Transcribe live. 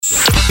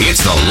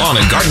It's the Lawn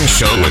and Garden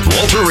Show with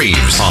Walter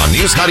Reeves on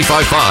News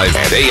 95.5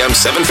 and AM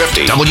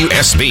 750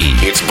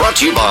 WSB. It's brought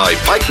to you by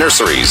Pike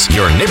Nurseries,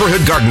 your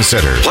neighborhood garden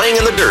center, playing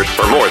in the dirt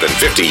for more than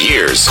 50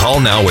 years. Call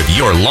now with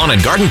your lawn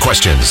and garden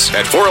questions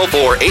at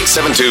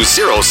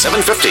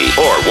 404-872-0750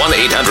 or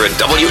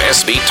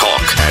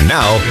 1-800-WSB-TALK. And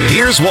now,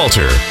 here's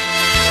Walter.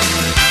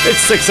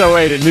 It's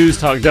 6:08 at News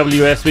Talk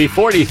WSB,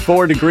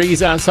 44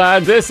 degrees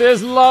outside. This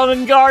is Lawn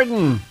and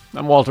Garden.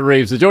 I'm Walter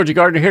Reeves, the Georgia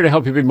Gardener, here to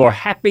help you be more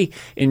happy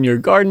in your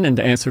garden and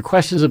to answer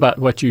questions about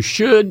what you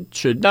should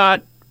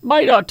not,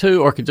 might ought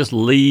to, or could just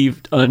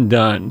leave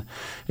undone.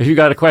 If you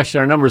got a question,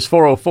 our number is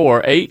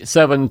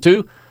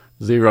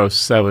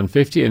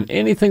 404-872-0750, and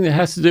anything that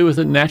has to do with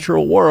the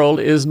natural world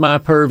is my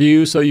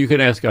purview, so you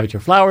can ask about your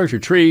flowers, your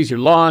trees, your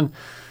lawn,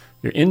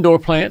 your indoor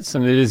plants,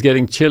 and it is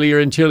getting chillier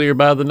and chillier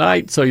by the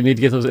night, so you need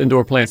to get those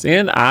indoor plants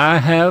in. I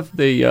have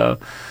the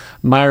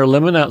Meyer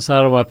lemon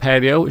outside of my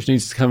patio, which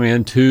needs to come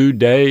in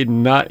today,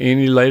 not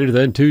any later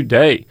than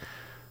today.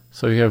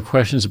 So if you have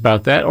questions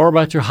about that or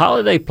about your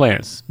holiday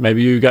plants,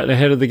 maybe you've gotten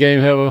ahead of the game,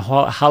 have a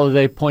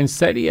holiday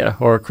poinsettia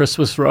or a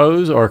Christmas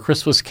rose or a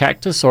Christmas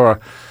cactus or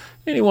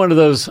any one of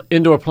those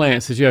indoor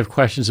plants that you have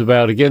questions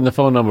about. Again, the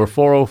phone number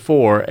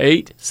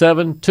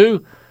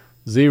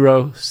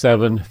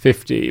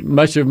 404-872-0750.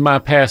 Much of my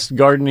past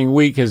gardening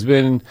week has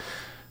been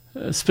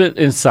spent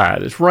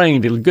inside. It's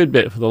rained a good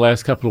bit for the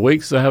last couple of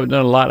weeks, so I haven't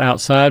done a lot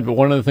outside, but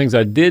one of the things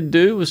I did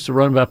do was to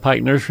run by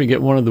Pike Nursery and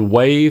get one of the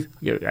wave,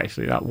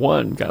 actually not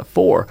one, got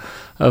 4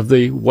 of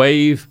the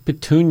wave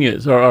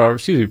petunias, or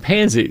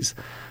pansies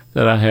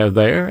that I have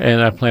there,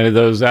 and I planted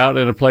those out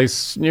in a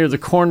place near the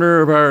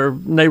corner of our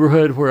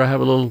neighborhood where I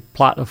have a little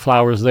plot of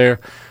flowers there,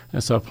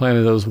 and so I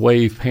planted those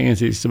wave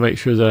pansies to make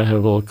sure that I have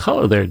a little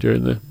color there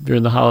during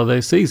the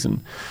holiday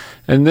season.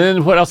 And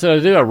then what else did I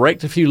do? I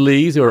raked a few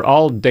leaves. They were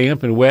all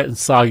damp and wet and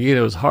soggy, and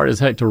it was hard as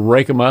heck to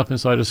rake them up. And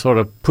so I just sort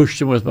of pushed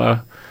them with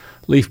my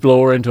leaf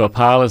blower into a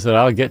pile and said,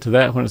 I'll get to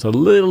that when it's a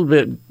little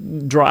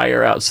bit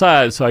drier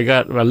outside. So I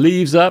got my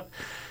leaves up.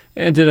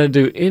 And did I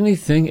do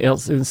anything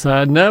else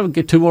inside? No,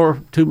 get two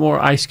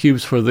more ice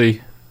cubes for the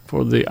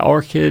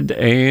orchid.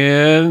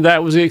 And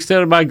that was the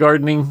extent of my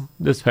gardening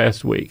this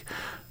past week.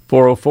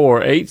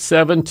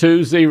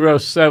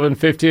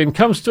 404-872-0750, and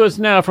comes to us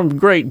now from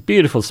great,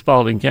 beautiful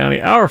Spalding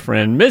County, our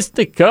friend, Miss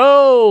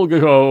Nicole.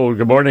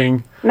 Good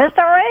morning.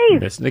 Mr.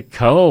 Reeves. Miss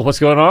Nicole, what's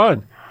going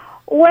on?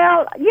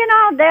 Well,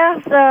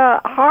 there's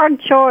a hard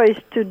choice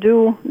to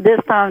do this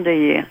time of the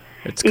year.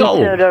 It's cold.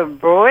 Instead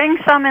of bring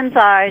some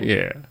inside,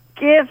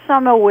 give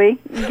some away,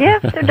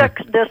 give to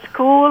the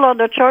school or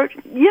the church.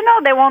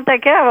 They won't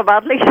take care of it,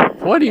 at least.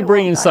 What do you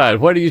bring inside?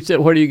 What do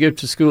you give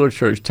to school or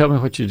church? Tell me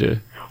what you do.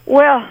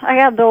 Well, I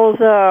got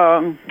those,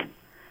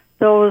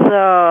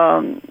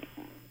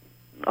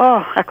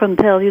 I couldn't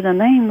tell you the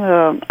name.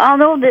 I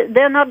know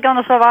they're not going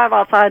to survive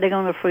outside. They're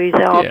going to freeze.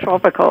 They're all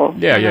tropical.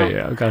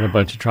 Yeah. I've got a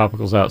bunch of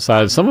tropicals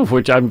outside, some of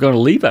which I'm going to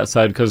leave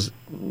outside because,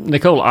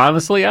 Nicole,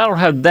 honestly, I don't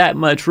have that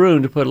much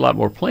room to put a lot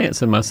more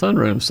plants in my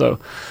sunroom, so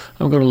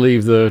I'm going to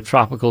leave the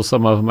tropicals,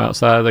 some of them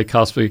outside. They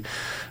cost me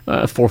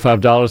 $4 or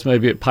 $5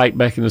 maybe at Pike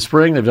back in the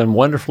spring. They've done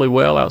wonderfully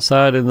well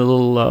outside in the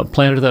little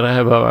planter that I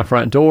have at my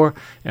front door,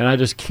 and I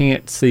just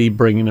can't see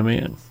bringing them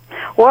in.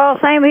 Well,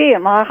 same here.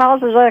 My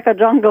house is like a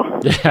jungle.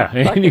 Yeah,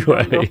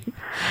 anyway.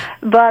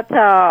 But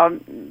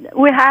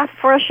we have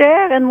fresh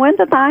air in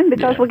wintertime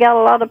because we got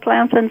a lot of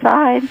plants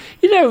inside.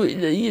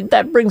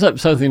 That brings up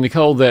something,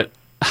 Nicole, that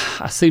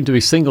I seem to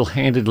be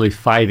single-handedly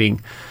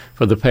fighting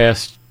for the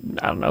past,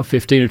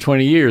 15 or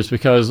 20 years,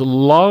 because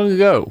long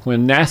ago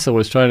when NASA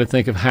was trying to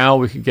think of how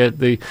we could get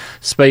the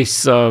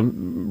space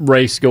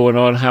race going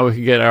on, how we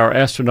could get our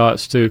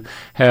astronauts to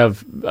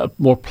have a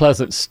more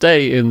pleasant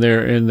stay in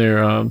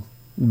their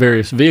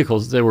various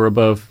vehicles that were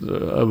above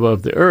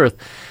the Earth,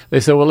 they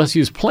said, well, let's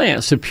use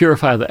plants to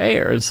purify the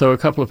air. And so a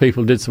couple of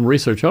people did some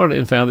research on it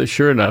and found that,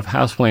 sure enough,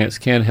 houseplants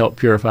can help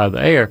purify the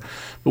air.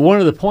 But one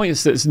of the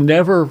points that's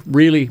never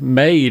really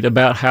made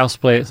about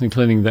houseplants and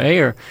cleaning the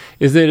air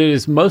is that it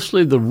is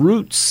mostly the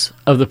roots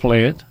of the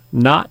plant,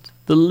 not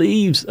the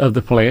leaves of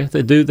the plant,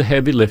 that do the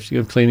heavy lifting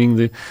of cleaning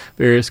the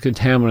various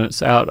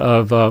contaminants out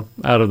of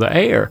the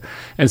air.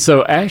 And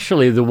so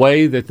actually the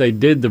way that they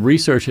did the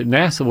research at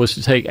NASA was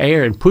to take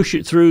air and push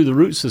it through the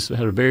root system. It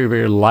had a very,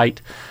 very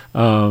light,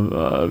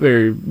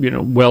 very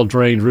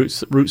well-drained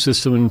root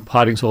system and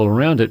potting soil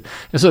around it.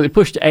 And so they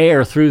pushed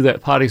air through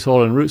that potting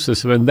soil and root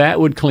system, and that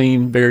would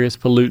clean various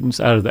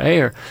pollutants out of the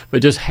air.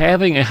 But just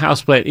having a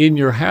houseplant in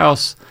your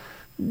house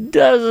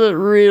doesn't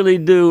really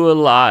do a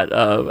lot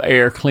of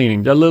air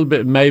cleaning. A little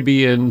bit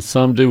maybe, and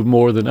some do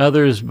more than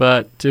others,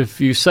 but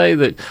if you say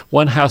that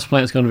one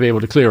houseplant is going to be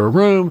able to clear a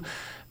room,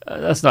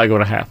 that's not going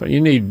to happen. You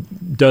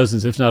need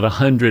dozens, if not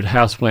 100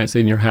 houseplants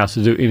in your house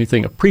to do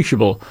anything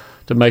appreciable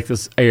to make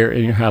this air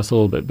in your house a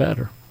little bit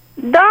better.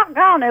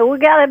 Doggone it, we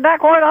got it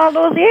backward all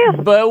those years.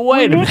 But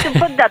wait a minute. We need to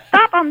put the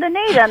top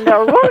underneath and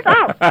the root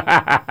out.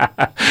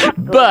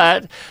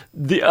 But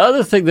the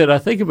other thing that I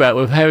think about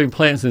with having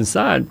plants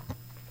inside,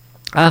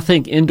 I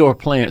think indoor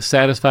plants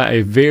satisfy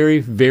a very,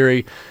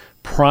 very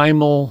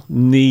primal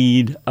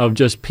need of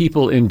just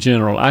people in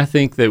general. I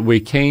think that we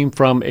came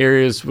from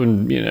areas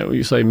when,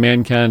 you say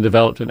mankind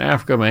developed in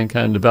Africa,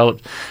 mankind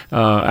developed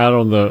out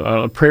on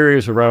the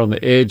prairies or right on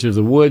the edge of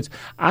the woods.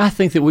 I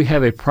think that we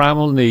have a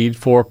primal need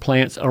for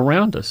plants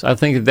around us. I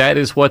think that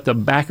is what the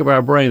back of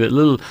our brain, that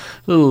little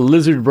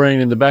lizard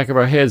brain in the back of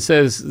our head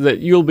says, that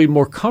you'll be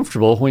more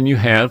comfortable when you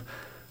have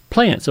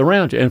plants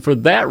around you. And for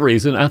that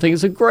reason, I think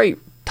it's a great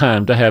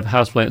time to have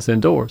houseplants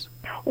indoors.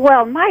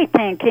 Well, my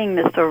thinking,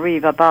 Mr.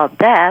 Reeve, about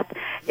that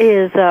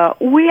is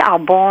we are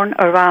born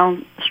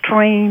around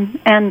stream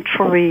and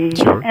trees,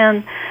 sure.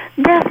 And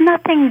there's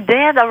nothing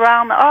dead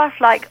around us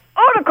like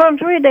other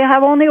country. They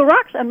have only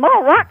rocks and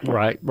more rocks.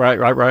 Right.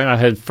 I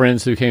had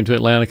friends who came to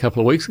Atlanta a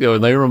couple of weeks ago,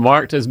 and they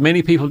remarked, as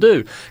many people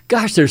do,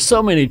 gosh, there's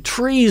so many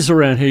trees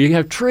around here. You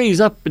have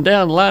trees up and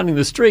down lining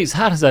the streets.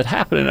 How does that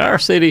happen in our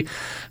city?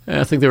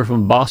 And I think they were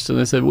from Boston.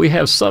 They said, we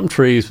have some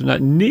trees, but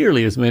not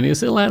nearly as many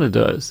as Atlanta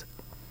does.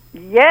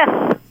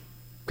 Yes.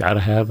 Gotta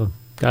have them.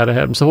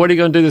 So what are you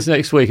going to do this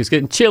next week? It's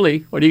getting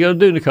chilly. What are you going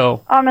to do,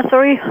 Nicole? I'm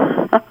sorry.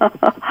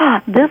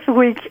 This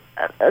week,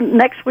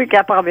 next week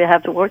I probably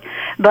have to work.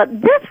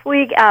 But this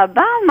week I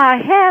bound my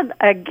head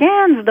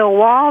against the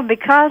wall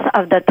because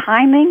of the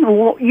timing.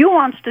 You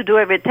want to do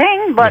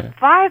everything, but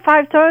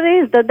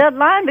 5:30 is the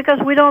deadline because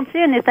we don't see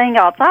anything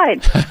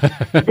outside.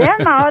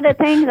 Then other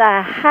things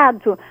I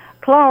had to.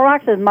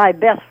 Clorox is my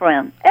best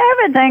friend.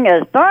 Everything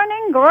is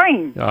turning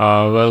green.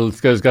 Well, it's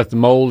got the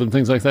mold and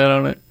things like that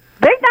on it.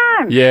 Big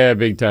time. Yeah,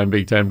 big time.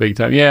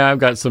 Yeah, I've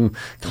got some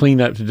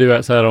cleanup to do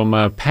outside on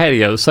my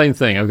patio. Same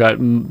thing. I've got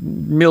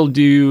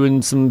mildew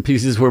and some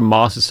pieces where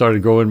moss has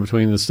started growing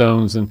between the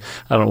stones, and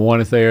I don't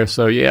want it there.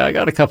 So, yeah, I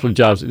got a couple of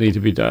jobs that need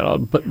to be done. I'll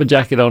put my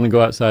jacket on and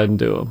go outside and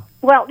do them.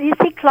 Well, you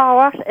see,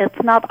 Clorox,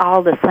 it's not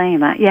all the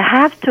same. You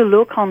have to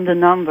look on the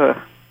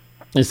number.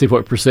 And see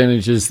what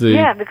percentage is the...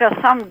 Yeah, because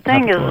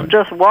something is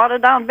just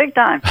watered down big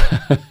time.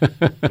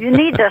 You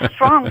need the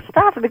strong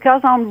stuff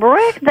because on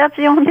brick, that's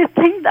the only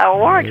thing that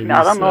works.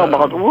 I don't know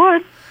about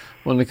wood.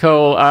 Well,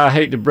 Nicole, I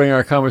hate to bring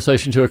our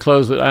conversation to a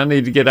close, but I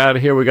need to get out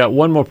of here. We got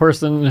one more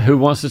person who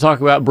wants to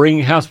talk about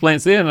bringing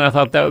houseplants in, and I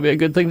thought that would be a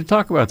good thing to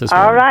talk about this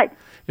morning. All right.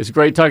 It's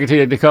great talking to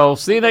you, Nicole.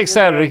 See you next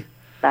Saturday.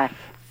 Bye.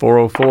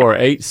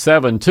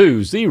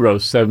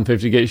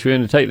 404-872-0750 gets you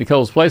in to take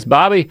Nicole's place.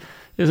 Bobby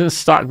is in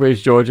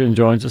Stockbridge, Georgia, and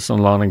joins us on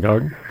Lawn and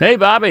Garden. Hey,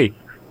 Bobby.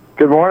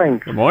 Good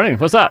morning. Good morning.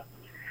 What's up?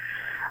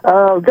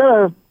 I've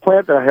got a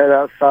plant that I had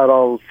outside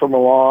all summer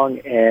long,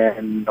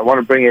 and I want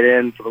to bring it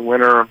in for the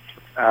winter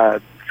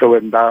so it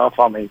wouldn't die off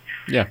on me.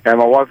 Yeah. And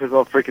my wife is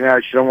all freaking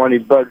out. She don't want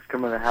any bugs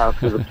coming in the house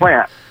with the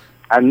plant.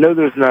 I know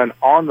there's none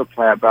on the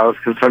plant, but I was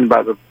concerned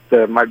about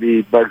there might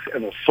be bugs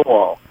in the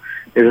soil.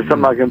 Is there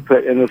something I can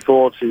put in the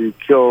soil to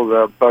kill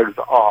the bugs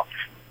off?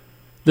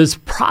 There's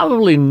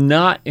probably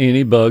not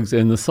any bugs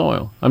in the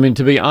soil. I mean,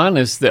 to be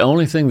honest, the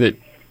only thing that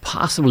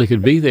possibly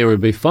could be there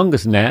would be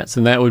fungus gnats,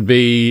 and that would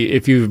be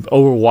if you've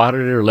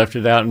overwatered it or left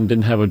it out and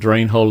didn't have a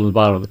drain hole in the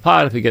bottom of the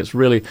pot. If it gets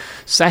really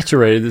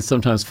saturated, then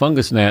sometimes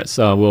fungus gnats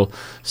will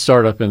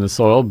start up in the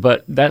soil,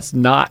 but that's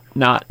not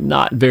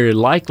very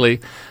likely.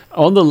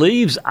 On the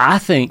leaves, I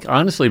think,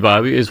 honestly,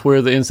 Bobby, is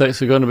where the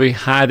insects are going to be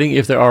hiding,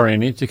 if there are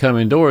any, to come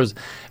indoors.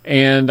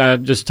 And I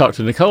just talked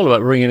to Nicole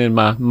about bringing in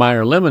my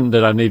Meyer lemon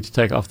that I need to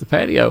take off the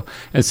patio.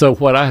 And so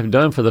what I have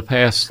done for the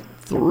past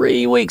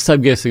 3 weeks,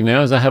 I'm guessing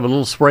now, is I have a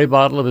little spray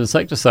bottle of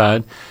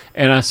insecticide,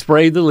 and I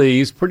spray the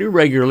leaves pretty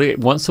regularly,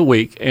 once a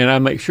week, and I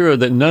make sure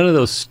that none of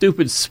those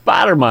stupid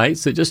spider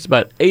mites that just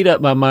about ate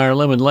up my Meyer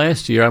lemon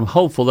last year, I'm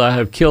hopeful that I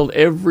have killed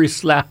every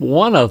slap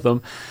one of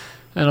them,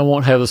 and I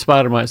won't have the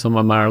spider mites on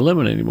my Meyer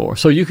lemon anymore.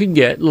 So you can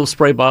get little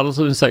spray bottles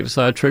of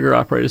insecticide,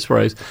 trigger-operated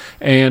sprays,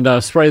 and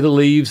spray the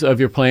leaves of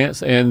your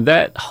plants, and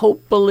that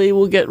hopefully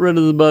will get rid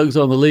of the bugs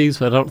on the leaves,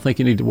 but I don't think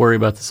you need to worry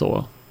about the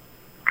soil.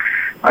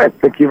 All right,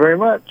 thank you very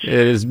much. It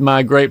is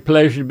my great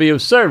pleasure to be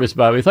of service,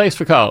 Bobby. Thanks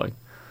for calling.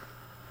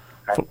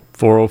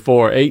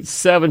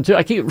 404-872.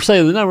 I keep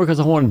saying the number because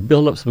I want to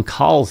build up some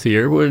calls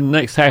here. We're in the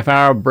next half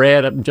hour.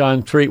 Brad up in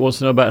John Treat wants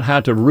to know about how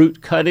to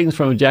root cuttings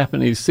from a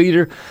Japanese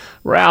cedar.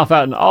 Ralph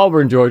out in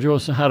Auburn, Georgia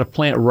wants to know how to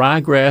plant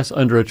ryegrass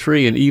under a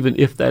tree, and even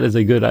if that is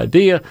a good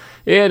idea.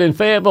 Ed in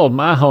Fayetteville,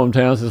 my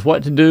hometown, says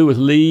what to do with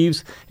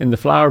leaves in the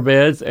flower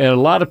beds. And a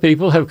lot of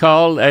people have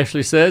called,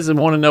 Ashley says, and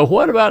want to know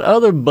what about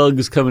other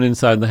bugs coming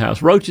inside the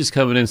house? Roaches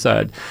coming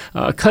inside,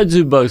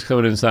 kudzu bugs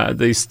coming inside,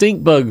 the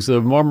stink bugs, the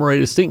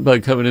marmorated stink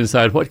bug coming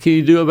inside. What can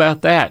you do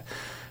about that?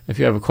 If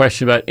you have a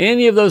question about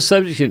any of those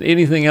subjects and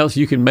anything else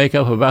you can make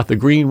up about the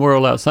green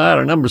world outside,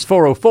 our number is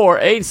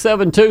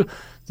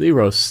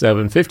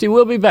 404-872-0750.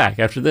 We'll be back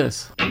after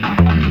this.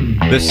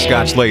 This is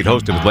Scott Slade,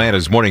 host of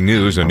Atlanta's Morning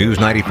News on News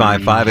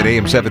 95.5 at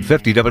AM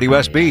 750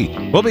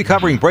 WSB. We'll be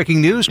covering breaking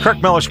news, Kirk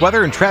Mellish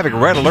weather, and traffic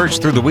red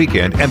alerts through the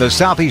weekend. And the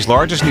Southeast's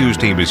largest news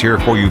team is here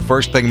for you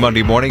first thing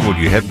Monday morning when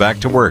you head back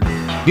to work.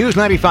 News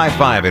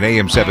 95.5 at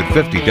AM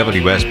 750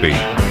 WSB.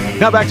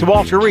 Now back to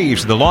Walter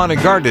Reeves, the lawn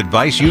and garden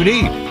advice you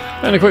need.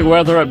 And a quick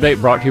weather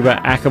update brought to you by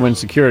Ackerman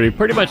Security.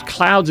 Pretty much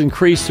clouds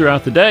increase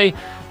throughout the day.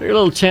 Very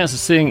little chance of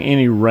seeing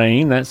any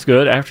rain. That's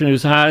good.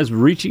 Afternoon's highs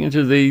reaching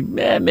into the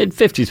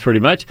mid-50s pretty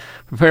much.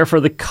 Prepare for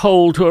the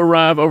cold to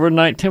arrive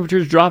overnight.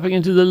 Temperatures dropping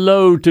into the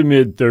low to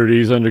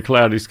mid-30s under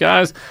cloudy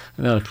skies.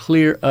 And that'll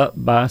clear up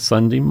by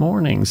Sunday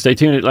morning. Stay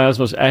tuned. Atlanta's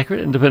most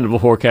accurate and dependable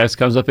forecast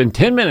comes up in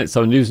 10 minutes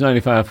on News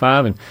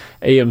 95.5 and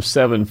AM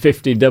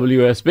 750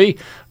 WSB.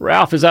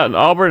 Ralph is out in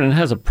Auburn and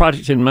has a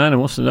project in mind and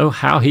wants to know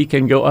how he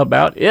can go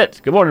about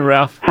it. Good morning,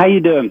 Ralph. How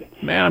you doing?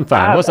 Man, I'm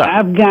fine. What's up?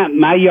 I've got,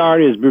 my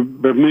yard is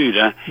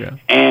Bermuda, Yeah.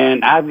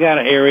 and I've got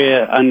an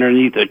area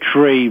underneath a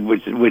tree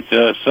which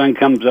sun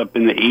comes up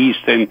in the east,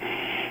 and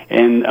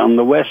on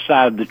the west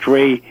side of the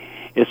tree,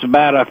 it's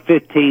about a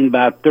 15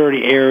 by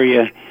 30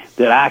 area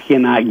that I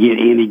cannot get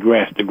any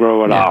grass to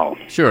grow at all.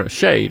 Sure,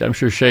 shade. I'm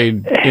sure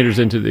shade enters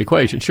into the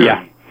equation. Sure.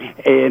 Yeah.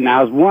 And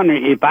I was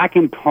wondering if I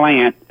can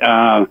plant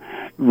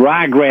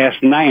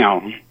ryegrass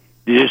now,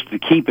 just to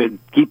keep the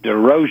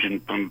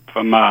erosion from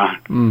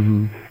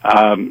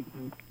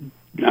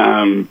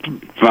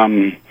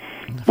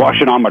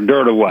washing all my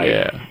dirt away.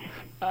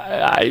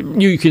 Yeah.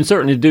 You can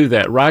certainly do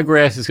that.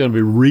 Ryegrass is going to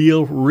be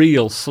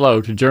real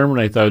slow to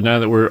germinate, though, now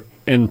that we're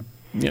in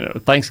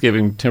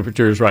Thanksgiving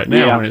temperatures right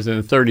now when it's in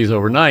the 30s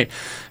overnight.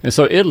 And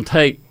so it'll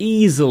take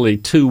easily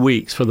 2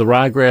 weeks for the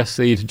ryegrass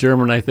seed to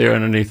germinate there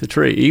underneath the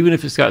tree, even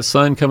if it's got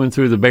sun coming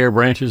through the bare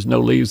branches, no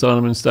leaves on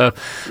them and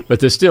stuff. But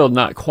there's still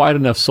not quite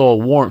enough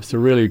soil warmth to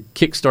really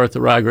kickstart the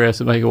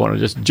ryegrass and make it want to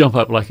just jump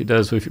up like it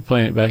does if you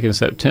plant it back in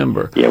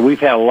September. Yeah, we've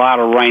had a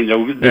lot of rain.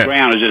 The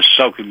ground is just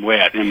soaking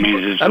wet. I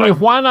mean,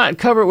 why not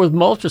cover it with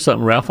mulch or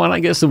something, Ralph? Why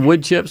not get some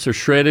wood chips or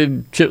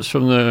shredded chips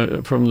from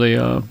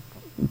the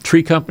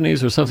tree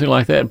companies or something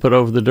like that and put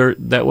over the dirt?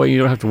 That way you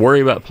don't have to worry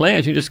about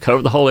plants. You just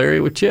cover the whole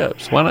area with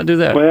chips. Why not do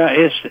that? Well,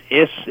 it's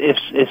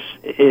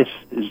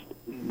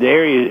the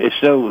area is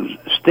so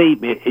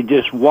steep it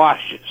just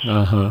washes.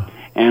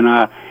 And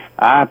I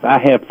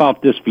have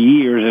fought this for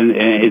years, and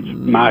it's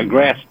my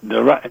grass,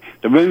 the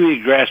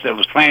Bermuda grass that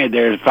was planted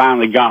there is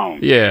finally gone.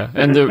 Yeah,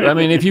 and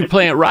if you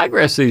plant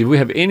ryegrass seed, if we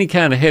have any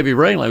kind of heavy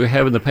rain like we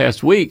have in the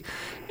past week,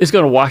 it's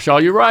going to wash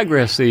all your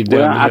ryegrass seed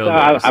down the hill.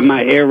 I thought I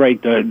might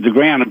aerate the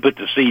ground and put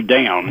the seed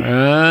down.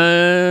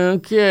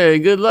 Okay,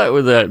 good luck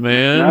with that,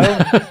 man. No?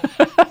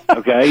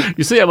 Okay.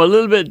 You see, I'm a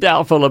little bit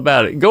doubtful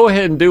about it. Go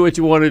ahead and do what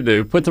you want to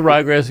do. Put the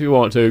ryegrass if you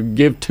want to.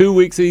 Give 2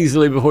 weeks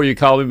easily before you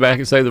call me back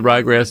and say the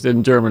ryegrass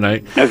didn't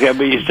germinate. Okay,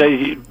 but you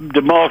say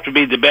the mulch would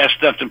be the best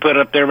stuff to put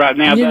up there right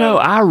now?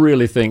 I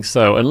really think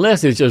so.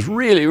 Unless it's just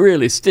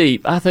really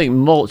steep, I think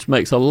mulch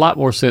makes a lot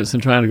more sense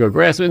than trying to grow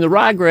grass. I mean, the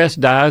ryegrass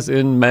dies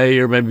in May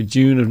or maybe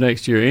June of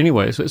next year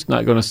anyway, so it's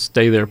not going to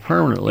stay there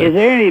permanently. Is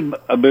there any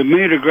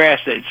Bermuda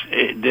grass that's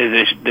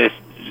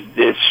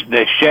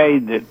the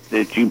shade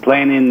that you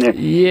plant in there?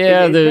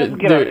 Yeah,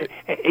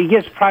 it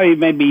gets probably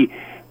maybe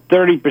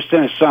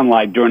 30% of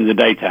sunlight during the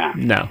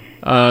daytime. No.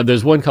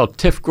 There's one called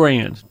Tiff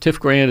Grand. Tiff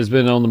Grand has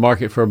been on the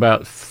market for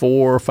about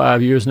 4 or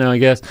 5 years now, I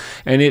guess,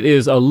 and it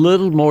is a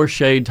little more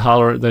shade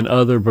tolerant than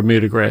other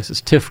Bermuda grasses,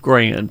 Tiff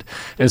Grand.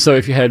 And so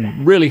if you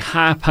had really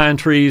high pine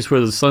trees where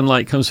the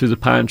sunlight comes through the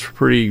pines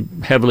pretty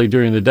heavily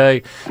during the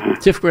day,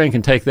 Tiff Grand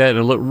can take that and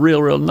it'll look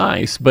real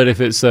nice. But if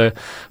it's a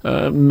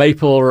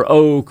maple or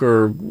oak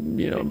or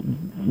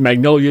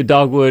magnolia,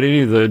 dogwood,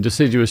 any of the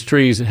deciduous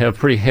trees that have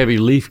pretty heavy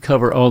leaf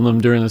cover on them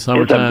during the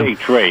summertime, it's a big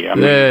tree.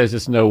 There's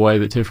just no way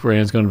that Tiff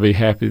Grand's going to be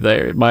happy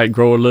there. It might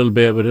grow a little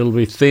bit, but it'll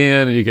be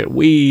thin, and you get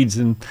weeds.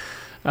 And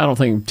I don't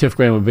think Tiff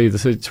Grand would be the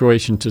thing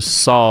to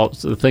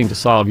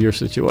solve your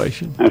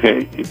situation.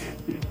 Okay,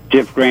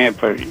 Tiff Grand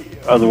for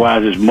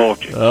otherwise it's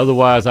mulch.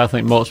 Otherwise, I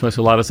think mulch makes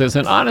a lot of sense.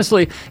 And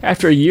honestly,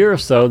 after a year or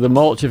so, the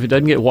mulch, if it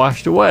doesn't get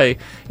washed away,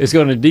 is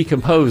going to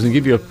decompose and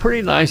give you a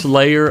pretty nice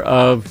layer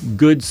of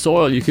good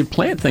soil you could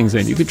plant things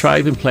in. You could try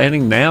even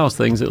planting now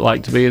things that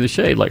like to be in the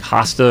shade, like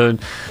hosta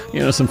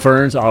and some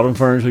ferns. Autumn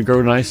ferns would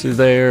grow nicely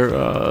there.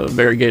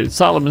 Variegated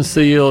Solomon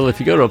seal. If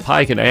you go to a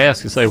pike and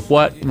ask and say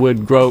what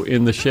would grow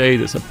in the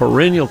shade, it's a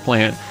perennial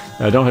plant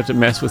that I don't have to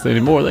mess with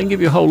anymore. They can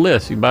give you a whole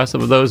list. You can buy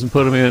some of those and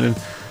put them in and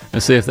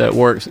see if that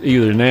works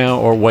either now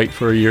or wait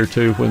for a year or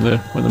two when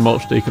the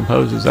mulch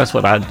decomposes. That's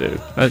what I'd do.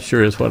 That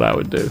sure is what I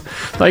would do.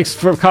 Thanks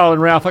for calling,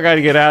 Ralph. I got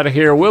to get out of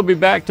here. We'll be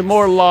back to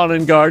more Lawn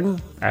and Garden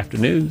after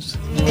news.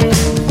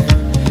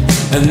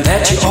 And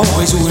that you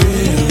always will.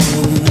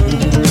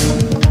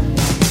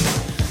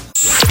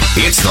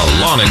 It's the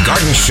Lawn and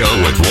Garden Show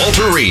with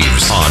Walter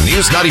Reeves on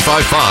News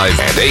 95.5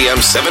 and AM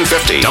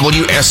 750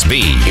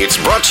 WSB. It's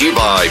brought to you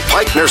by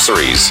Pike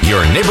Nurseries,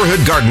 your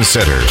neighborhood garden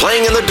center,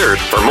 playing in the dirt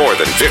for more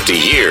than 50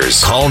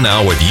 years. Call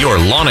now with your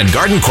lawn and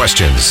garden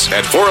questions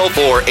at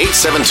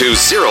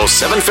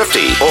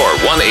 404-872-0750 or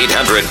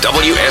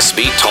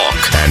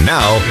 1-800-WSB-TALK. And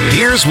now,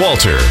 here's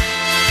Walter.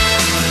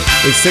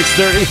 It's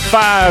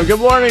 6:35.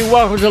 Good morning.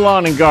 Welcome to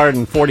Lawn and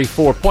Garden.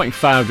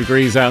 44.5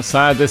 degrees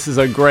outside. This is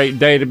a great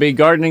day to be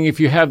gardening if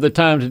you have the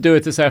time to do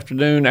it this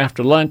afternoon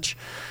after lunch.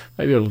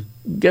 Maybe it'll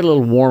get a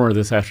little warmer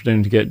this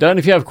afternoon to get done.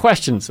 If you have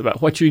questions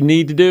about what you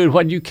need to do and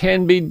what you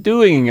can be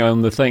doing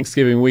on the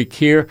Thanksgiving week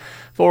here,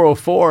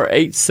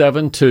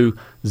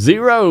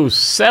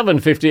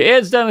 404-872-0750.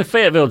 Ed's down in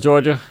Fayetteville,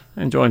 Georgia.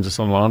 and joins us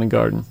on Lawn and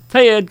Garden.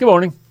 Hey, Ed, good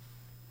morning.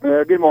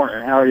 Good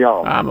morning. How are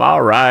y'all? I'm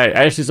all right.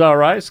 Ashley's all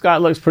right.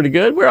 Scott looks pretty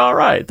good. We're all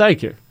right.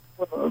 Thank you.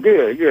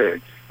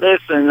 Good.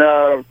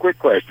 Listen, quick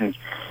questions.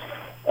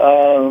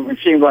 It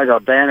seems like a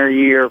banner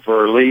year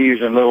for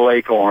leaves and little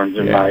acorns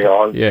in my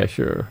yard. Yeah,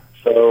 sure.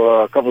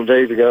 So a couple of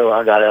days ago,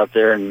 I got out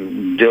there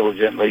and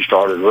diligently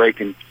started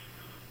raking.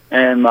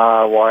 And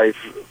my wife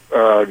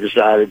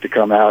decided to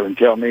come out and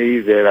tell me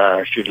that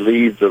I should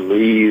leave the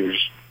leaves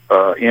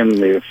in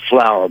the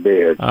flower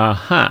bed.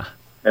 Uh-huh.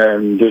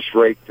 And just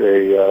rake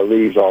the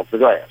leaves off the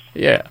grass.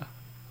 Yeah.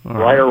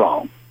 Right or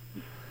wrong?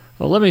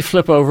 Well, let me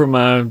flip over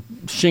my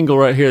shingle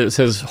right here that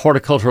says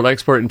horticultural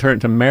expert and turn it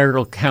to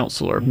marital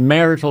counselor.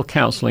 Marital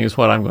counseling is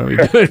what I'm going to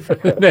be doing for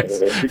the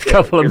next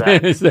couple of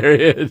minutes. There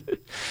it is.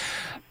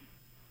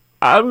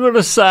 I'm going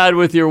to side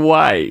with your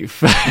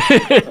wife. I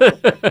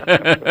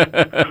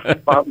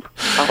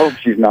hope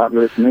she's not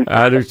listening.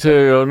 I do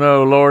too. Oh,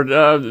 no, Lord.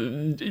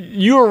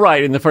 You were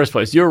right in the first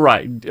place. You're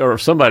right. Or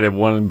somebody,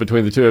 one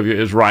between the two of you,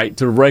 is right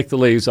to rake the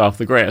leaves off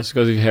the grass.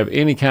 Because if you have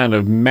any kind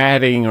of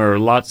matting or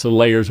lots of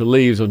layers of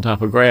leaves on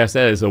top of grass,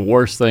 that is the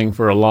worst thing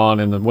for a lawn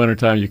in the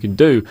wintertime you can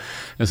do.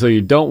 And so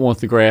you don't want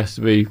the grass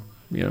to be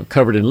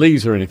covered in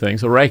leaves or anything.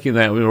 So raking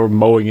that or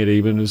mowing it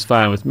even is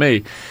fine with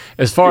me.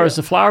 As far as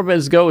the flower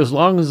beds go, as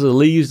long as the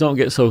leaves don't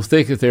get so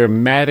thick that they're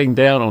matting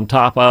down on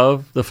top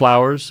of the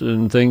flowers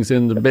and things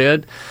in the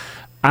bed,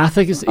 I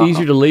think it's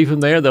easier to leave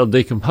them there. They'll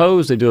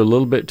decompose. They do a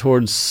little bit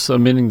towards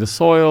cementing the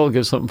soil,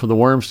 give something for the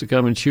worms to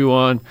come and chew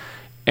on.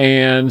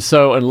 And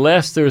so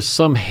unless there's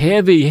some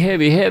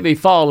heavy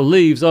fall of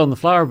leaves on the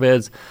flower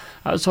beds,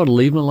 I would sort of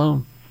leave them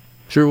alone.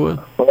 Sure would.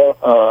 Well,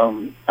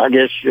 I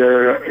guess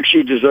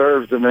she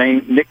deserves the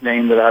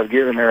nickname that I've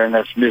given her, and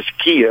that's Miss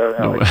Kia,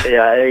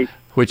 KIA.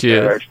 Which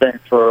is?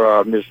 Stands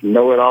for Miss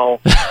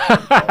Know-It-All.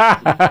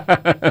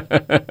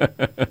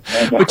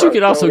 But you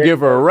could also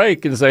give her a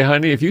rake and say,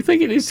 honey, if you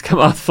think it needs to come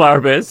off the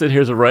flower beds, then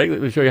here's a rake. Let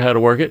me show you how to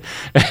work it.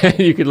 And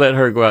you could let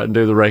her go out and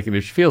do the raking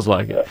if she feels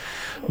like it.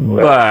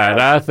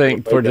 But I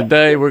think for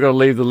today, we're going to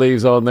leave the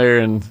leaves on there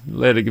and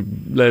let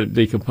it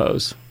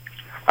decompose.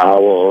 I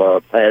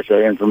will pass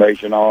that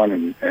information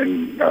on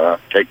and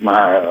take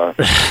my...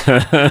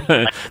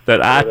 that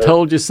I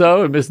told you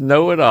so and Miss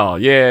Know-It-All.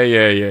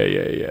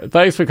 Yeah.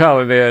 Thanks for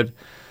calling, Ed.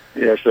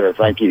 Yes, sir.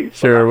 Thank you.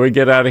 Sure. We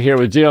get out of here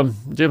with Jim.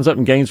 Jim's up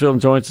in Gainesville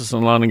and joins us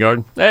on Lawn and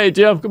Garden. Hey,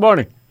 Jim. Good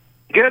morning.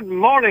 Good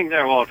morning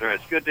there, Walter.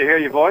 It's good to hear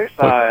your voice.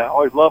 I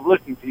always love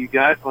listening to you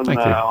guys on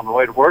the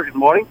way to work in the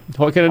morning.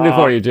 What can I do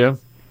for you, Jim?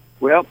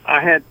 Well,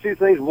 I had two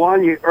things.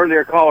 One,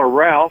 earlier caller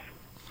Ralph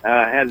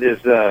had this...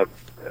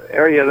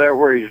 area there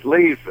where his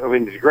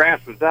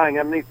grass was dying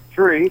underneath the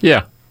tree.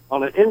 Yeah.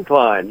 On an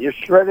incline. Your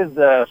shredded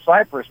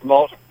cypress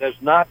mulch does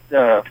not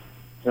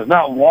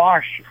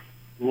wash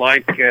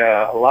like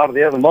a lot of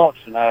the other mulch,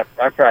 and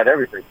I've tried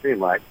everything, seemed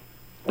like.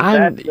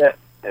 That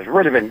has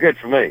really been good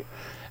for me.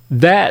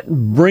 That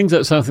brings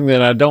up something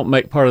that I don't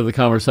make part of the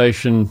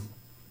conversation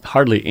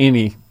hardly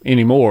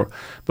anymore.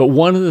 But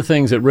one of the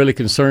things that really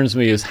concerns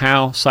me is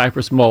how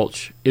cypress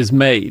mulch is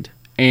made.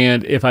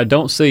 And if I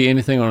don't see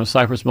anything on a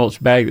cypress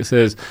mulch bag that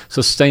says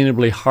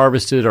sustainably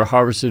harvested or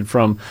harvested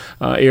from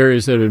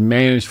areas that have been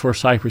managed for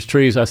cypress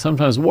trees, I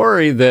sometimes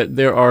worry that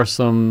there are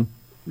some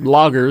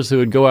loggers who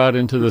would go out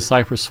into the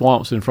cypress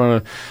swamps in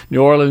front of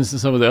New Orleans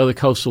and some of the other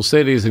coastal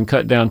cities and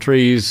cut down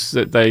trees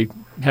that they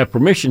have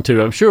permission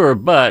to, I'm sure,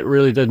 but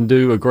really doesn't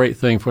do a great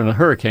thing for when a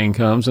hurricane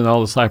comes and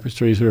all the cypress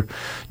trees are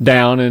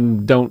down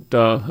and don't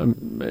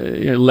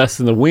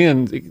lessen the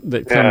wind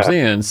that comes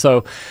in.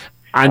 So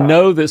I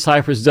know that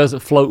cypress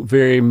doesn't float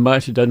very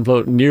much. It doesn't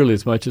float nearly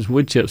as much as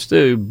wood chips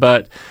do,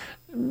 but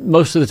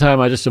most of the time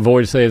I just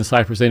avoid saying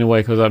cypress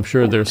anyway because I'm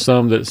sure there's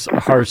some that's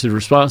harvested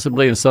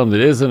responsibly and some that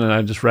isn't, and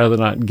I'd just rather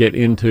not get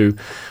into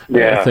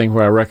a thing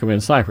where I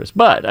recommend cypress.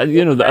 But,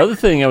 the other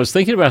thing I was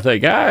thinking about that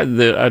guy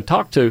that I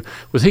talked to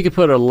was he could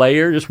put a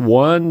layer, just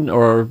one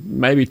or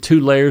maybe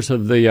two layers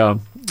of the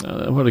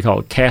what do they call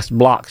it, cast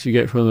blocks you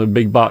get from the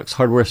big box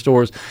hardware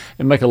stores,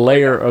 and make a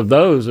layer of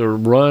those or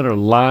run a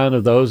line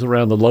of those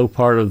around the low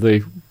part of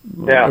the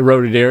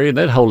eroded area, and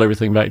that'd hold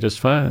everything back just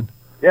fine.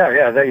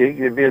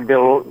 You'd be a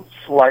little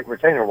slight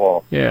retainer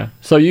wall. Yeah.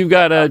 So you've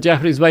got a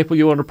Japanese maple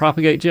you want to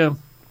propagate, Jim?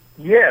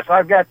 Yes,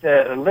 I've got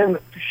the limb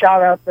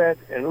shot out that,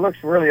 and it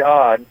looks really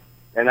odd.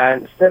 And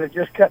instead of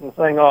just cutting the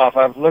thing off,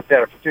 I've looked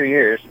at it for 2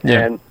 years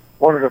and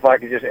wondered if I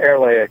could just air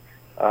lay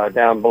it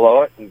down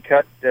below it and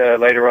cut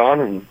later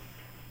on,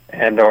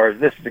 or is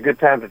this a good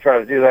time to try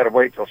to do that or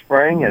wait till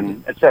spring,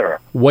 and et cetera?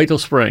 Wait till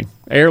spring.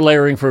 Air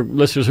layering, for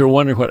listeners who are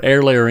wondering what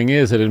air layering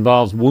is, it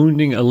involves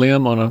wounding a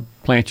limb on a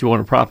plant you want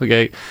to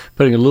propagate,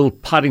 putting a little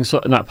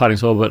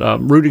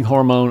rooting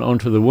hormone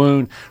onto the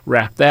wound,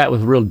 wrap that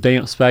with real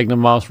damp sphagnum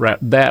moss, wrap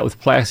that with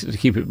plastic to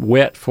keep it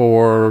wet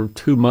for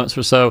 2 months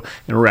or so,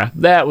 and wrap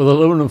that with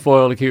aluminum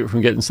foil to keep it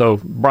from getting so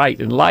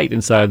bright and light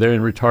inside there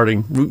and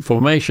retarding root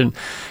formation.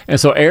 And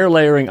so air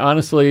layering,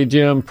 honestly,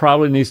 Jim,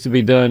 probably needs to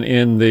be done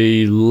in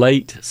the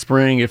late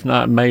spring, if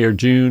not May or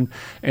June,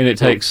 and it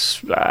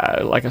takes,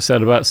 like I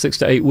said, about 6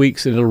 to 8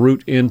 weeks, and it'll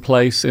root in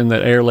place in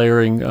that air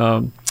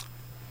layering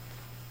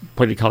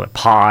what do you call it,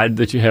 pod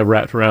that you have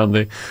wrapped around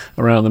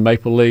the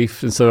maple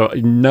leaf. And so,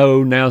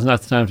 no, now's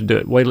not the time to do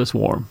it. Wait till it's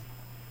warm.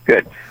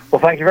 Good.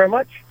 Well, thank you very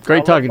much.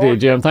 Great talking to you,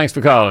 Jim. Thanks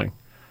for calling.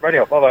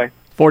 Radio. Bye-bye.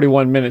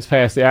 41 minutes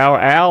past the hour.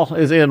 Al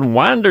is in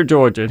Winder,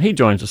 Georgia, and he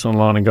joins us on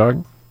Lawn and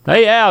Garden.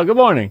 Hey, Al, good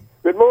morning.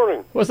 Good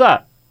morning. What's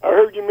up? I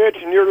heard you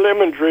mention your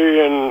lemon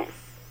tree, and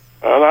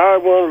I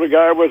wanted a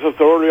guy with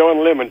authority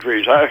on lemon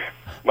trees.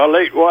 My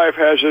late wife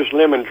has this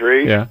lemon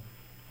tree. Yeah.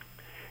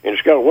 And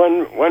it's got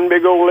one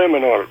big old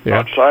lemon on it,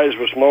 about the size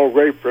of a small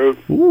grapefruit.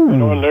 Ooh.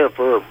 Been on there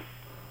for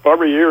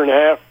probably a year and a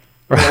half,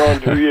 going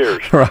on 2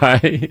 years.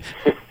 Right.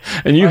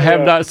 And you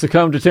have not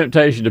succumbed to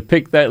temptation to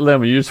pick that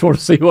lemon. You just want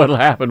to see what will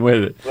happen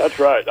with it. That's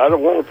right. I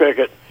don't want to pick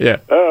it. Yeah.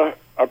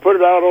 I put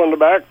it out on the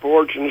back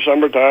porch in the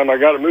summertime. I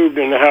got it moved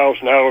in the house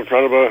now in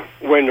front of a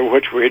window,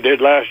 which we did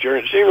last year.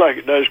 And it seemed like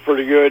it does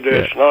pretty good. Yeah.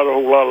 It's not a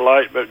whole lot of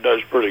light, but it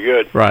does pretty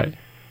good. Right.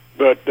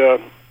 But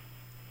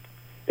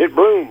it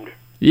bloomed.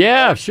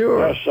 Yeah,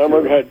 sure. Last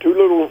summer it had two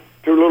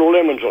little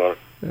lemons on it.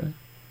 Yeah.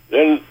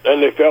 Then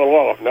they fell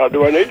off. Now,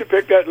 do I need to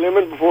pick that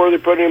lemon before they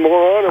put any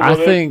more on? Or I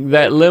think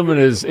that lemon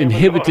is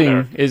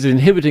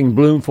inhibiting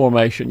bloom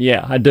formation.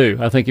 Yeah, I do.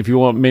 I think if you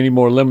want many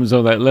more lemons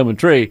on that lemon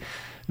tree,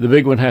 the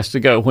big one has to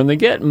go. When they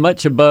get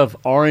much above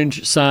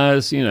orange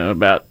size,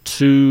 about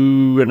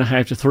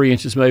 2.5 to 3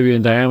 inches maybe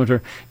in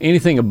diameter,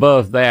 anything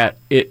above that,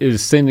 it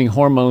is sending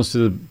hormones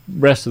to the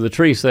rest of the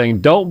tree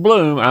saying, don't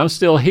bloom, I'm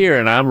still here,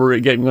 and I'm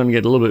going to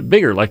get a little bit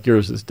bigger like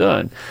yours has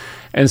done.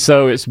 And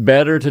so it's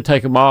better to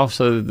take them off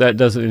so that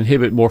doesn't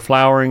inhibit more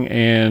flowering,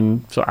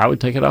 and so I would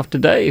take it off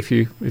today if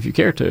you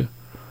care to.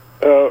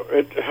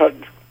 It had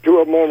two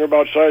of them on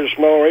about the size of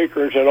small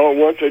acorns, and all at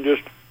once they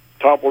just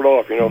toppled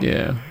off,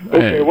 Yeah.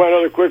 Okay, one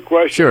other quick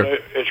question. Sure.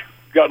 It's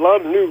got a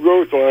lot of new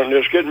growth on it.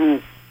 It's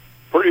getting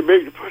pretty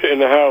big to put in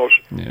the house.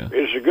 Yeah.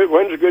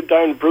 When's a good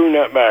time to prune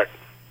that back?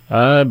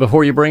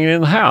 Before you bring it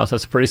in the house.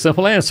 That's a pretty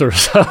simple answer.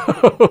 So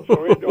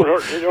it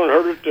don't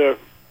hurt it.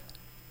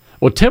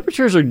 Well,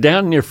 temperatures are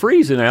down near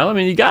freezing, Al. I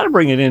mean, you got to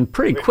bring it in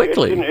pretty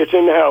quickly. It's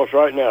in the house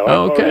right now.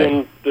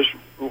 Okay.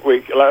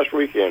 Last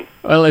weekend.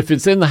 Well, if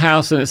it's in the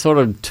house and it's sort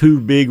of too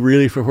big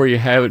really for where you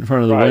have it in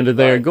front of the window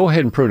there, go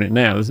ahead and prune it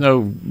now. There's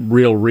no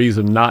real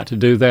reason not to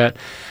do that.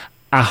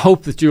 I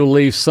hope that you'll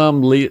leave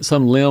some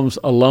limbs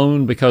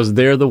alone because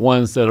they're the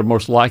ones that are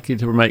most likely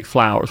to make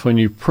flowers. When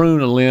you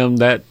prune a limb,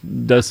 that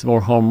does some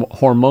more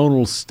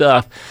hormonal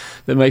stuff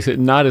that makes it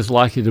not as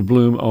likely to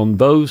bloom on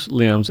those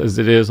limbs as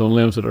it is on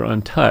limbs that are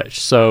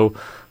untouched. So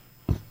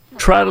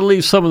try to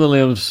leave some of the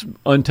limbs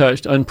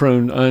untouched,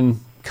 unpruned,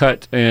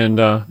 uncut, and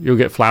you'll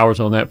get flowers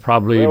on that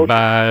probably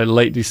by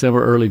late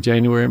December, early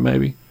January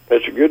maybe.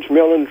 It's a good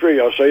smelling tree,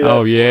 I'll say that.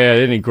 Oh, yeah,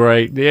 isn't it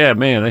great? Yeah,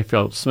 man, they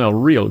smell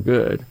real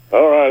good.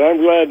 All right,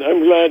 I'm glad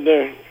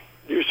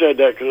you said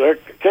that because I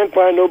can't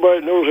find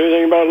nobody that knows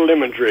anything about a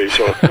lemon tree.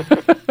 So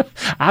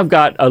I've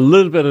got a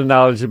little bit of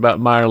knowledge about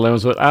Meyer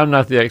lemons, but I'm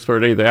not the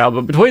expert either, Al.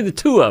 But between the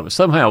two of us,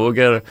 somehow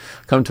we'll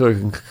come to a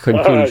conclusion.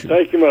 All right,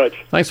 thank you much.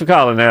 Thanks for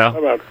calling, Al.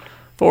 Bye-bye.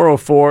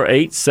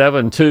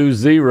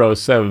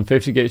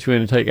 404-872-0750 gets you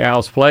in to take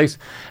Al's place.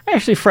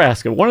 Ashley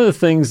Frasca, one of the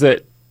things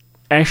that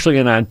Ashley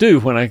and I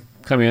do when I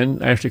come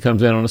in, Ashley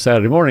comes in on a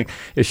Saturday morning,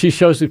 is she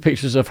shows me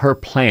pictures of her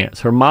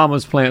plants, her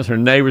mama's plants, her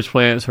neighbor's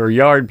plants, her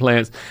yard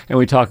plants, and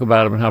we talk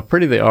about them and how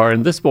pretty they are.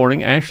 And this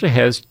morning, Ashley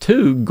has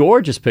two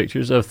gorgeous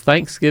pictures of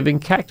Thanksgiving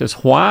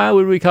cactus. Why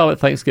would we call it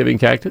Thanksgiving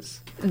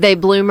cactus? They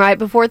bloom right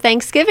before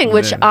Thanksgiving,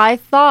 which I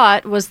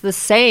thought was the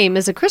same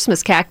as a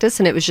Christmas cactus,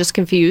 and it was just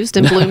confused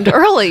and bloomed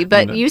early.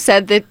 But you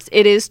said that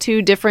it is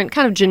two different,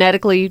 kind of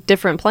genetically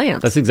different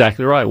plants. That's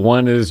exactly right.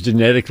 One is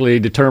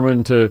genetically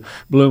determined to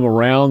bloom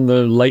around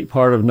the late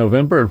part of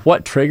November, and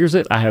what triggers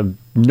it, I have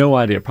no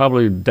idea.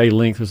 Probably day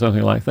length or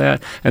something like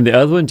that. And the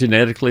other one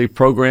genetically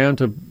programmed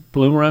to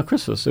bloom around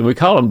Christmas. And we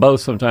call them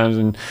both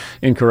sometimes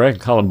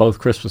incorrect, call them both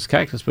Christmas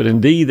cactus. But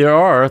indeed, there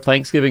are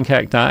Thanksgiving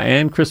cacti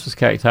and Christmas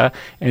cacti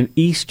and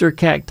Easter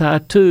cacti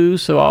too.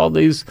 So all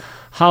these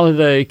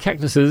holiday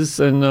cactuses,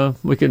 and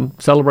we can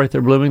celebrate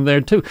their blooming there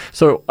too.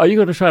 So are you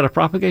going to try to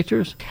propagate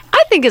yours?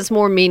 I think it's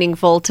more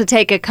meaningful to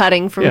take a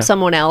cutting from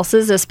someone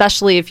else's,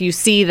 especially if you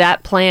see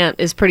that plant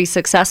is pretty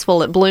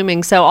successful at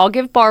blooming. So I'll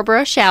give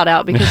Barbara a shout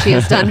out because she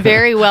has done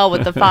very well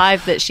with the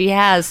 5 that she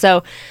has.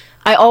 So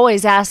I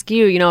always ask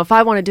you, if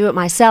I want to do it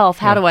myself,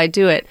 how do I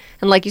do it?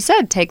 And like you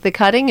said, take the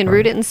cutting and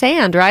root it in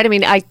sand, right? I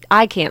mean,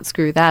 I can't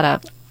screw that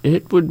up.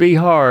 It would be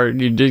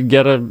hard. You did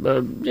get a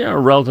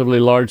relatively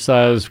large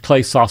size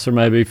clay saucer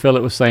maybe, fill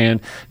it with sand,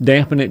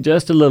 dampen it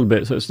just a little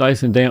bit so it's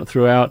nice and damp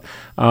throughout,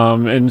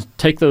 and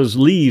take those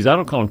leaves. I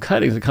don't call them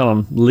cuttings, I call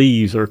them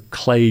leaves or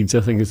clades,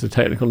 I think is the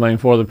technical name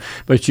for them.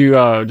 But you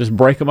just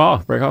break them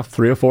off. Break off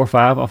 3 or 4 or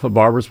 5 off of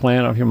Barbara's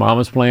plant, off your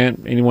mama's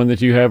plant, anyone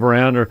that you have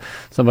around, or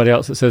somebody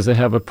else that says they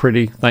have a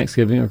pretty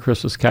Thanksgiving or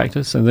Christmas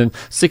cactus, and then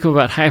stick them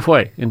about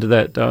halfway into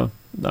that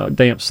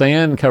damp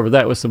sand, cover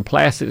that with some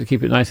plastic to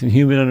keep it nice and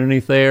humid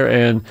underneath there,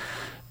 and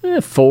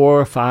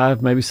 4 or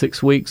 5, maybe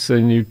 6 weeks,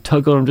 and you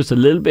tug on them just a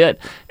little bit,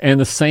 and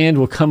the sand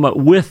will come up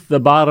with the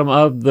bottom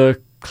of the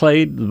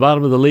clay at the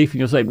bottom of the leaf, and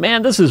you'll say,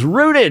 man, this is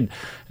rooted.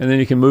 And then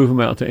you can move them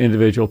out to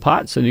individual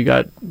pots, and you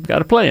got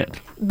a plant.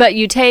 But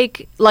you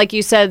take, like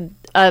you said,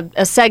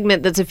 a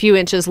segment that's a few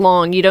inches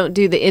long. You don't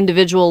do the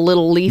individual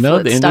little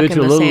leaflets stuck in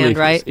the sand,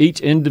 right? Each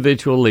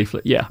individual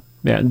leaflet, yeah.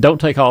 And don't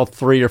take all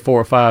 3 or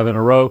 4 or 5 in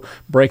a row.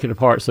 Break it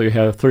apart so you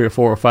have 3 or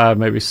 4 or 5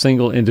 maybe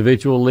single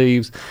individual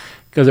leaves,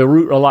 because they'll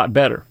root a lot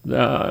better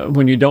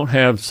when you don't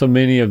have so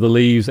many of the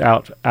leaves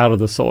out of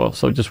the soil.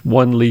 So just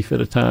one leaf at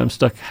a time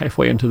stuck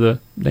halfway into the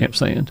damp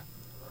sand.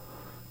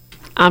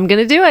 I'm going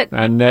to do it.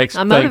 And next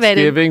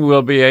Thanksgiving,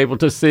 we'll be able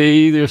to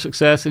see your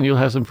success, and you'll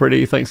have some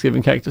pretty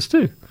Thanksgiving cactus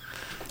too.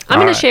 I'm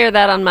going to share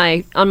that on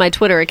my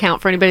Twitter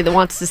account for anybody that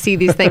wants to see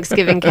these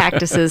Thanksgiving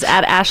cactuses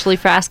at Ashley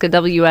Frasca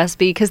WSB,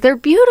 because they're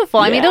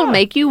beautiful. I mean, it'll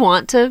make you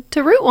want to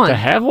root one. To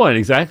have one,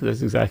 exactly.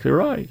 That's exactly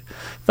right.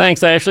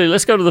 Thanks, Ashley.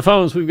 Let's go to the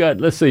phones. We've got,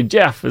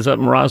 Jeff is up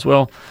in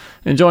Roswell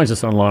and joins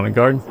us on Lawn and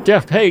Garden.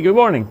 Jeff, hey, good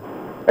morning.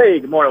 Hey,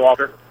 good morning,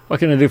 Walter.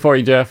 What can I do for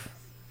you, Jeff?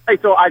 Hey,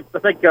 so I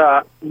think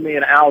me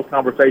and Al's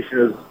conversation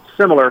is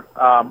similar.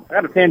 I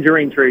got a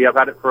tangerine tree. I've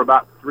had it for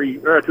about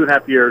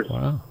 2.5 years.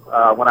 Wow.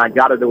 When I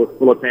got it, it was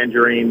full of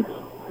tangerines.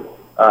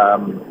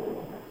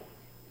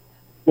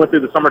 Went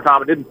through the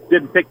summertime. It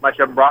didn't pick much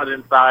of them. Brought it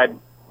inside,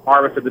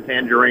 harvested the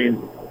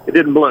tangerines. It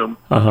didn't bloom.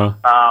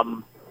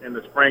 In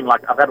the spring,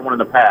 like I've had one in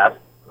the past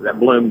that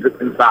bloomed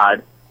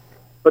inside.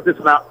 Put this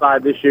one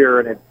outside this year,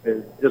 and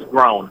it's just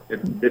grown.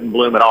 It didn't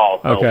bloom at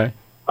all. So okay.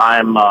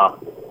 I'm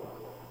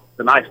it's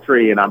a nice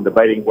tree, and I'm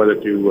debating whether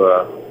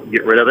to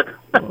get rid of it.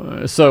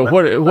 So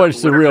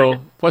what's the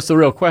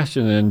real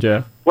question then,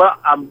 Jeff? Well,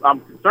 I'm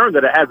concerned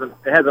that it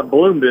hasn't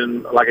bloomed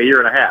in like a year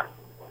and a half.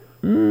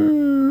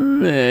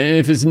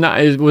 If it's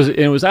not, it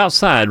was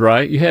outside,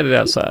 right? You had it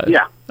outside.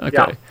 Yeah. Okay.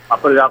 Yeah. I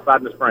put it outside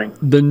in the spring.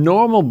 The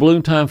normal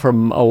bloom time for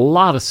a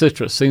lot of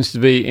citrus seems to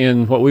be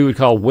in what we would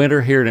call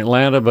winter here in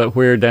Atlanta, but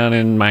we're down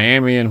in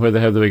Miami and where they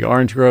have the big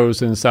orange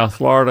groves in South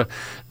Florida,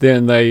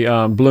 then they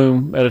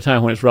bloom at a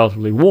time when it's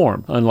relatively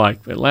warm,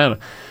 unlike Atlanta.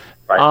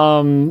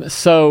 Right.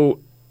 So,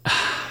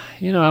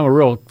 I'm a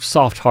real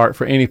soft heart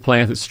for any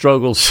plant that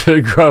struggles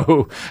to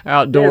grow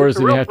outdoors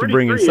and you have to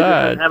bring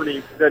inside. It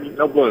doesn't have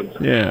no blooms.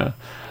 Yeah.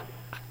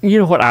 You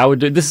know what I would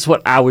do? This is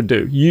what I would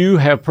do. You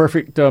have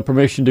perfect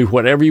permission to do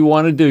whatever you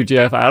want to do,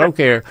 Jeff. I don't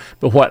care.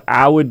 But what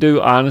I would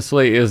do,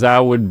 honestly, is I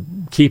would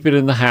keep it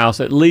in the house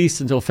at least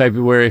until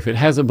February. If it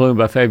hasn't bloomed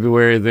by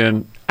February,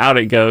 then out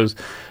it goes.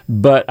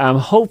 But I'm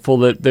hopeful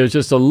that there's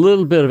just a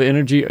little bit of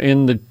energy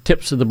in the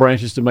tips of the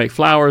branches to make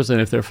flowers.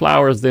 And if they're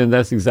flowers, then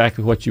that's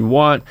exactly what you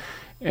want.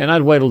 And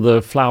I'd wait till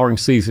the flowering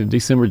season,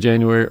 December,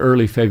 January,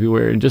 early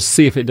February, and just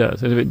see if it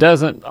does. And if it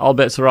doesn't, all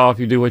bets are off.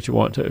 You do what you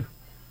want to.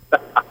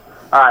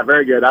 All right,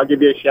 very good. I'll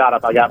give you a shout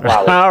if I got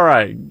flowers. All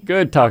right.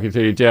 Good talking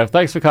to you, Jeff.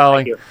 Thanks for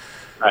calling. Thank you.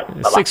 All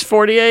right,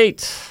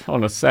 6:48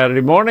 on a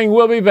Saturday morning.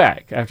 We'll be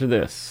back after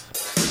this.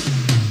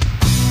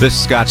 This is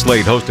Scott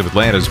Slade, host of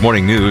Atlanta's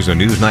Morning News on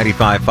News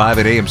 95.5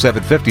 at AM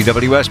 750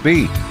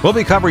 WSB. We'll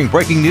be covering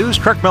breaking news,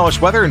 Kirk Mellish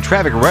weather, and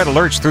traffic red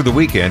alerts through the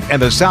weekend. And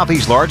the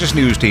Southeast's largest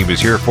news team is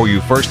here for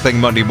you first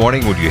thing Monday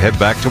morning when you head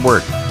back to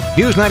work.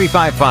 News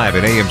 95.5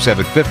 at AM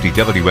 750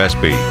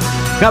 WSB.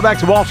 Now back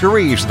to Walter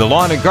Reeves, the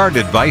lawn and garden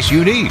advice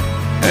you need.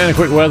 And a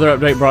quick weather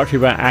update brought to you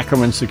by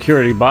Ackerman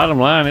Security. Bottom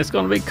line, it's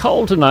going to be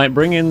cold tonight.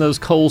 Bring in those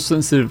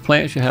cold-sensitive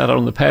plants you had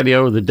on the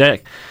patio or the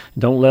deck.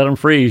 Don't let them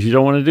freeze. You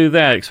don't want to do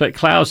that. Expect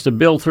clouds to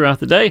build throughout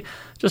the day.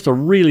 Just a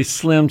really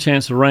slim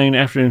chance of rain.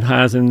 Afternoon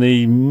highs in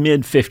the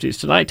mid-50s.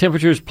 Tonight,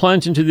 temperatures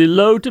plunge into the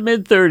low to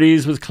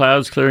mid-30s with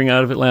clouds clearing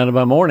out of Atlanta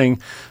by morning.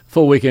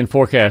 Full weekend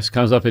forecast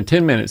comes up in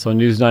 10 minutes on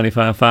News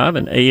 95.5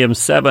 and AM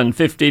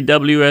 750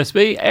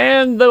 WSB.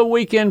 And the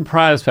weekend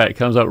prize pack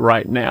comes up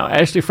right now.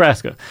 Ashley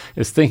Frasca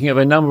is thinking of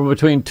a number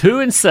between 2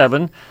 and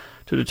 7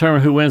 to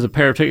determine who wins a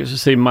pair of tickets to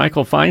see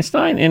Michael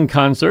Feinstein in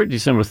concert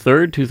December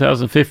 3rd,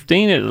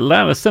 2015 at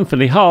Atlanta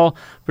Symphony Hall,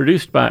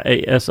 produced by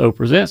ASO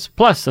Presents,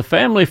 plus a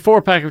family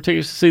 4-pack of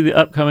tickets to see the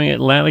upcoming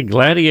Atlanta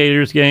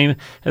Gladiators game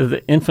at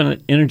the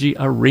Infinite Energy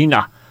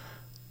Arena.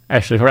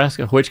 Ashley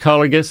Frasca, which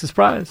caller gets this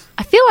prize?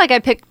 I feel like I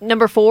pick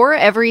number 4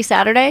 every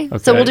Saturday,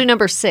 so we'll do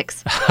number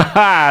 6.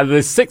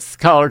 The sixth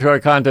caller to our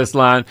contest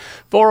line,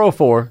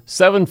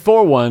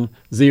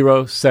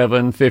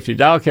 404-741-0750.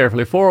 Dial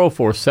carefully,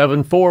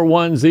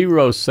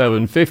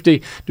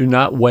 404-741-0750. Do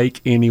not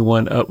wake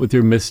anyone up with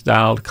your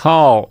misdialed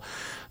call.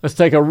 Let's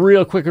take a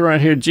real quick one right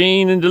here.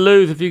 Gene in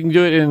Duluth, if you can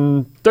do it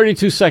in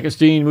 32 seconds,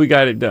 Gene, we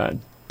got it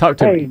done. Talk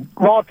to me.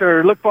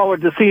 Walter, look forward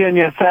to seeing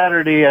you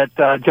Saturday at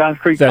Johns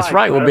Creek. That's Pike.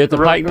 right. We'll be at the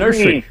Pike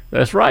Nursery.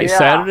 That's right, yeah,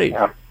 Saturday.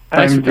 Yeah.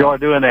 I enjoy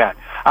doing that.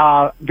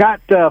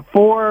 Got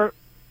 4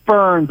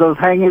 ferns, those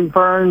hanging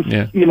ferns,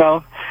 and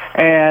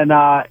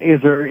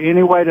is there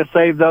any way to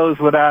save those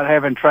without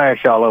having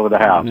trash all over the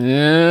house?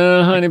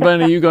 Yeah, honey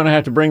bunny, you're going to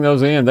have to bring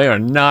those in. They are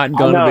not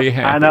going to be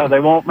happy. I know, they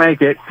won't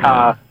make it.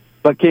 Yeah.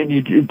 But can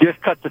you just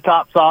cut the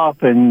tops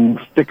off and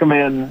stick them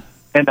in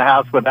the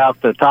house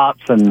without the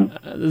tops? And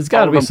there's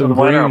got to be some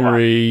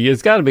greenery.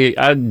 It's got to be.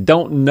 I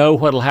don't know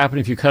what'll happen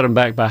if you cut them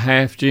back by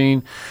half,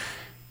 Gene.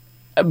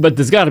 But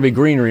there's got to be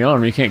greenery on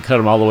them. You can't cut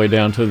them all the way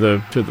down to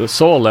the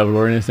soil level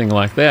or anything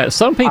like that.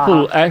 Some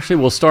people actually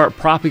will start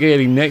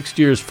propagating next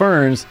year's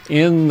ferns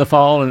in the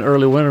fall and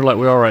early winter like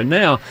we are right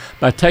now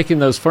by taking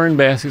those fern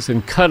baskets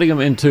and cutting them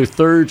into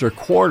thirds or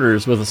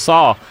quarters with a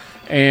saw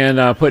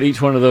and put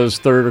each one of those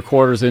third or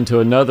quarters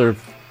into another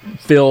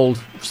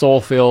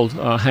soil-filled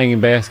hanging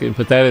basket and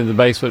put that in the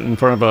basement in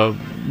front of a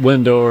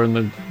window or in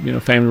the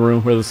family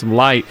room where there's some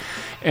light.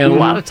 And a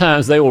lot of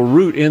times they will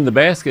root in the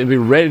basket and be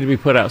ready to be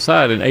put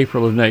outside in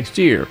April of next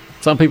year.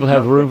 Some people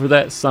have room for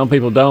that, some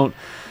people don't.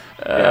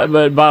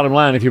 But bottom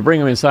line, if you bring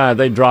them inside,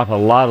 they drop a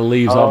lot of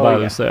leaves all by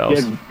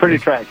themselves. It's pretty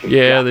attractive.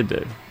 Yeah, they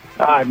do.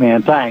 All right,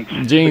 man. Thanks.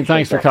 Gene,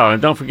 thanks for calling.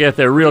 Don't forget,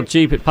 they're real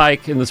cheap at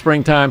Pike in the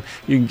springtime.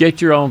 You can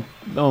get your own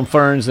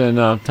ferns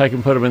and take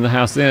them, put them in the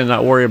house then, and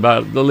not worry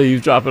about the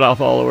leaves dropping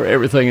off all over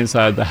everything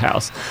inside the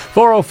house.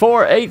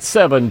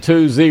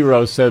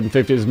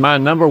 404-872-0750 is my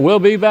number. We'll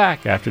be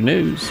back after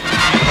news.